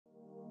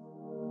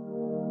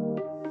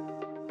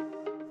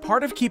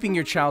Part of keeping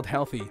your child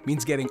healthy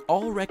means getting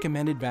all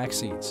recommended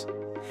vaccines.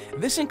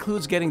 This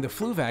includes getting the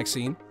flu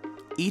vaccine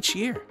each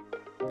year.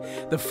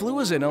 The flu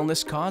is an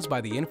illness caused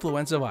by the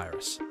influenza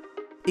virus.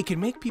 It can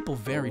make people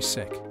very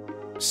sick.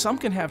 Some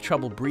can have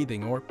trouble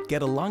breathing or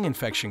get a lung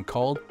infection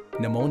called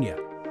pneumonia.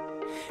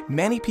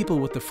 Many people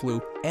with the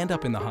flu end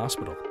up in the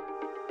hospital,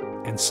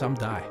 and some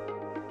die.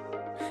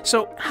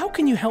 So, how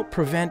can you help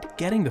prevent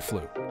getting the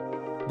flu?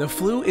 The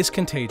flu is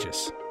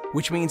contagious,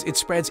 which means it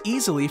spreads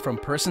easily from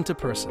person to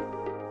person.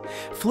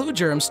 Flu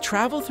germs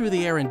travel through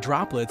the air in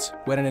droplets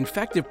when an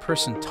infected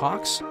person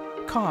talks,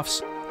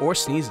 coughs, or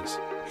sneezes.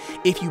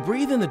 If you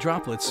breathe in the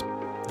droplets,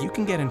 you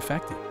can get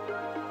infected.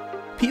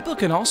 People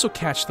can also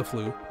catch the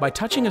flu by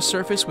touching a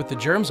surface with the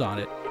germs on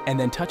it and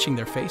then touching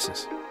their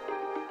faces.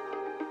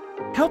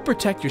 Help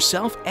protect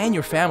yourself and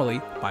your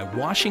family by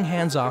washing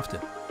hands often,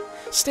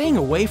 staying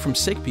away from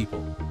sick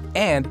people,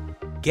 and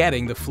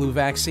getting the flu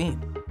vaccine.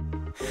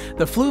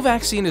 The flu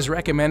vaccine is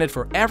recommended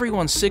for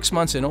everyone 6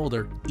 months and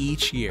older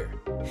each year.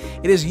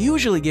 It is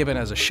usually given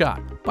as a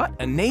shot, but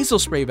a nasal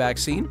spray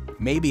vaccine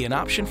may be an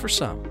option for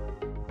some.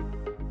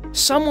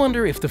 Some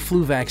wonder if the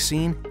flu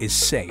vaccine is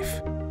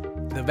safe.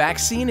 The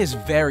vaccine is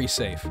very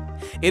safe.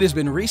 It has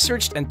been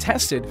researched and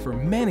tested for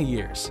many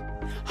years.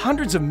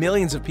 Hundreds of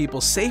millions of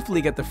people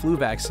safely get the flu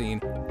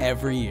vaccine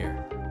every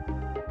year.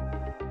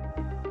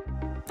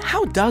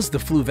 How does the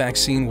flu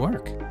vaccine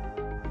work?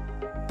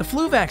 The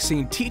flu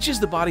vaccine teaches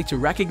the body to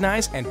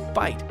recognize and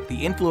fight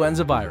the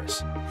influenza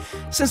virus.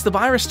 Since the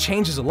virus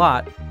changes a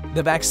lot,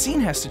 the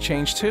vaccine has to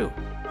change too.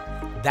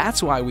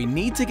 That's why we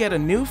need to get a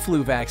new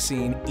flu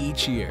vaccine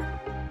each year.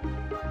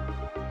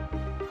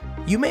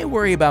 You may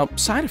worry about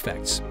side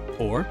effects,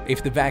 or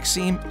if the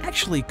vaccine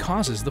actually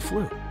causes the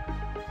flu.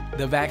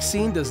 The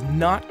vaccine does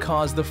not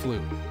cause the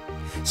flu.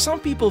 Some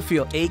people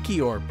feel achy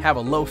or have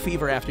a low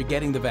fever after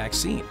getting the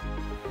vaccine.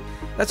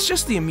 That's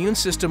just the immune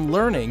system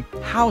learning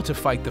how to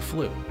fight the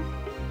flu.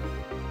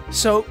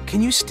 So,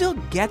 can you still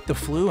get the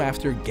flu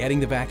after getting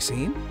the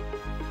vaccine?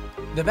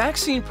 The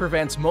vaccine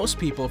prevents most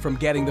people from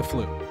getting the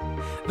flu.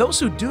 Those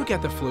who do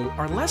get the flu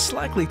are less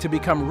likely to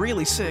become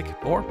really sick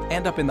or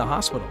end up in the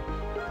hospital.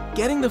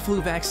 Getting the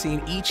flu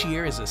vaccine each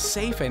year is a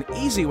safe and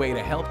easy way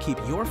to help keep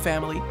your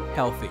family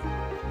healthy.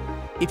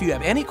 If you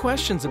have any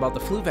questions about the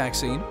flu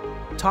vaccine,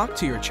 talk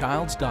to your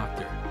child's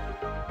doctor.